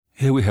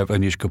Here we have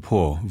Anish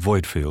Kapoor,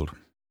 Void Field.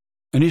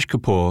 Anish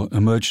Kapoor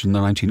emerged in the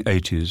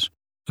 1980s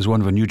as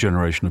one of a new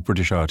generation of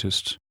British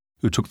artists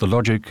who took the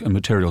logic and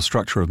material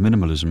structure of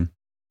minimalism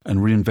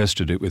and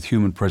reinvested it with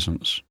human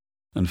presence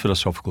and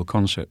philosophical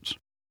concepts.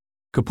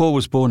 Kapoor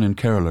was born in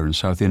Kerala in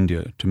South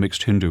India to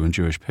mixed Hindu and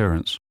Jewish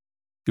parents.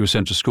 He was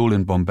sent to school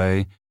in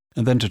Bombay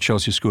and then to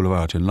Chelsea School of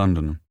Art in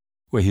London,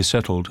 where he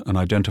settled and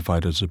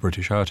identified as a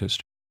British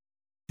artist.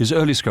 His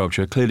early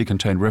sculpture clearly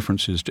contained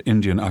references to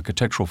Indian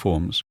architectural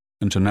forms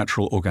and to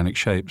natural organic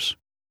shapes.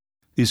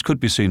 These could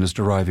be seen as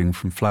deriving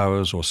from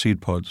flowers or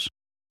seed pods,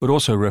 but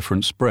also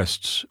reference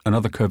breasts and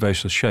other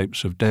curvaceous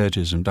shapes of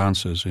deities and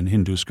dancers in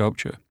Hindu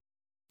sculpture.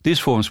 These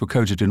forms were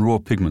coated in raw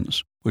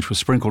pigments, which were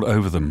sprinkled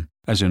over them,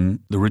 as in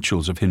the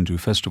rituals of Hindu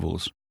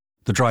festivals.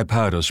 The dry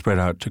powder spread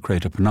out to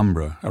create a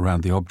penumbra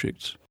around the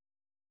objects.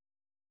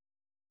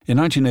 In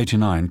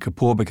 1989,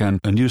 Kapoor began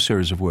a new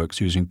series of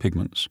works using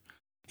pigments.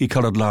 He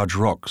coloured large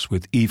rocks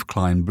with Yves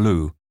Klein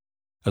blue,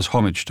 as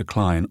homage to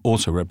Klein,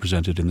 also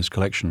represented in this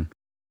collection.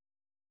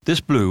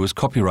 This blue was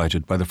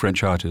copyrighted by the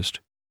French artist,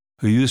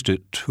 who used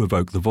it to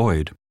evoke the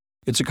void.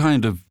 It's a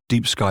kind of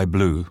deep sky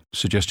blue,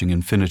 suggesting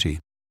infinity.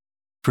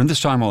 From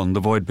this time on, the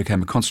void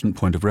became a constant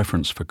point of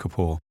reference for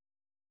Kapoor.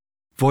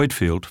 Void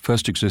Field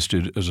first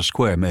existed as a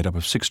square made up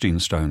of 16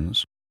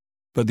 stones,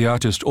 but the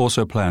artist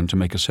also planned to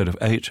make a set of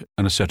 8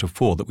 and a set of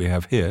 4 that we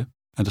have here,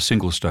 and a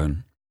single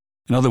stone.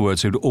 In other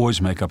words, it would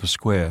always make up a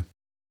square.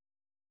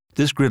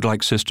 This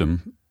grid-like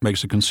system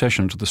makes a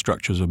concession to the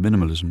structures of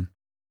minimalism,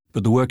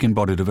 but the work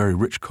embodied a very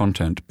rich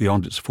content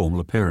beyond its formal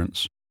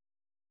appearance.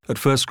 At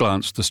first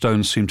glance, the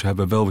stones seem to have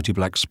a velvety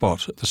black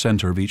spot at the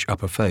centre of each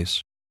upper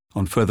face.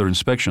 On further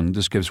inspection,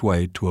 this gives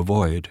way to a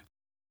void.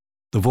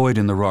 The void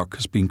in the rock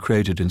has been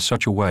created in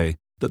such a way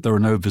that there are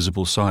no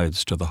visible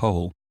sides to the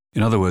hole.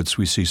 In other words,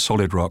 we see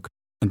solid rock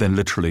and then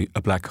literally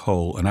a black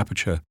hole, an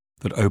aperture,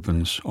 that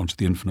opens onto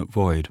the infinite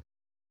void.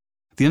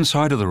 The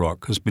inside of the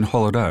rock has been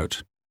hollowed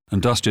out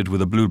and dusted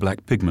with a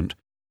blue-black pigment,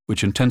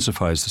 which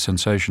intensifies the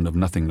sensation of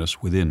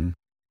nothingness within.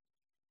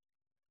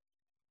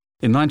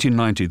 In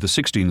 1990, the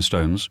 16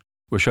 stones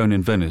were shown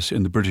in Venice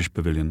in the British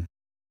Pavilion.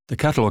 The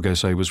catalogue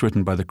essay was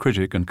written by the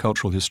critic and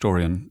cultural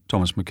historian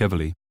Thomas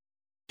McEvilley.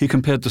 He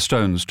compared the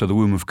stones to the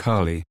womb of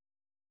Kali,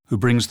 who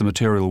brings the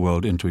material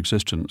world into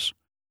existence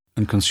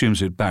and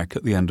consumes it back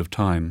at the end of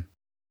time.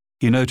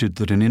 He noted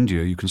that in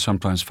India you can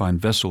sometimes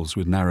find vessels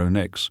with narrow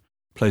necks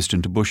placed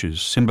into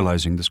bushes,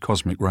 symbolizing this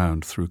cosmic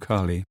round through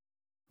Kali.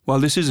 While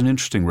this is an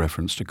interesting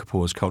reference to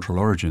Kapoor's cultural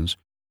origins,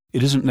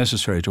 it isn't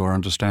necessary to our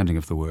understanding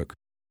of the work.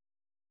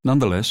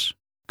 Nonetheless,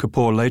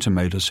 Kapoor later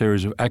made a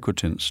series of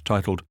aquatints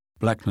titled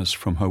Blackness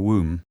from Her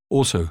Womb,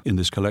 also in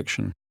this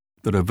collection,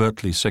 that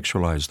overtly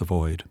sexualize the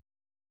void.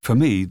 For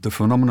me, the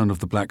phenomenon of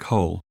the black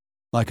hole,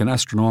 like an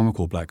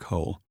astronomical black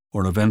hole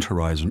or an event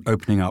horizon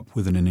opening up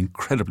within an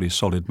incredibly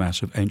solid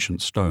mass of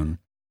ancient stone,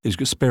 is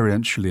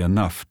experientially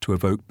enough to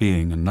evoke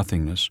being and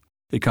nothingness.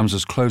 It comes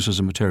as close as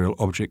a material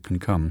object can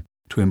come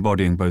to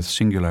embodying both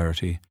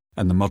singularity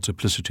and the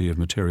multiplicity of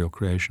material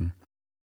creation.